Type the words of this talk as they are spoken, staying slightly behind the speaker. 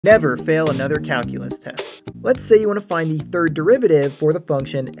Never fail another calculus test. Let's say you want to find the third derivative for the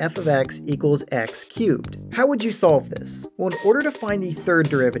function f of x equals x cubed. How would you solve this? Well, in order to find the third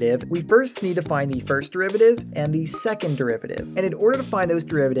derivative, we first need to find the first derivative and the second derivative. And in order to find those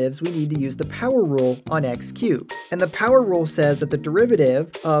derivatives, we need to use the power rule on x cubed. And the power rule says that the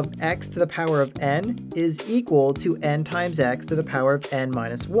derivative of x to the power of n is equal to n times x to the power of n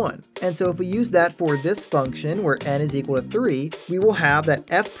minus 1. And so if we use that for this function where n is equal to 3, we will have that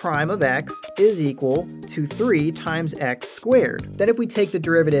f prime of x is equal to 3 times x squared. Then if we take the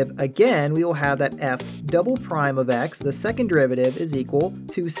derivative again, we will have that f double prime of x, the second derivative, is equal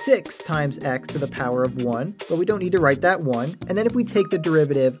to 6 times x to the power of 1, but we don't need to write that 1. And then if we take the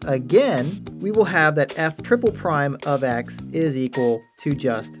derivative again, we will have that f triple prime of x is equal to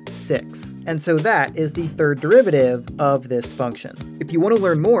just 6. And so that is the third derivative of this function. If you want to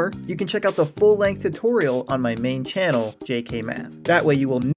learn more, you can check out the full-length tutorial on my main channel, JK Math. That way you will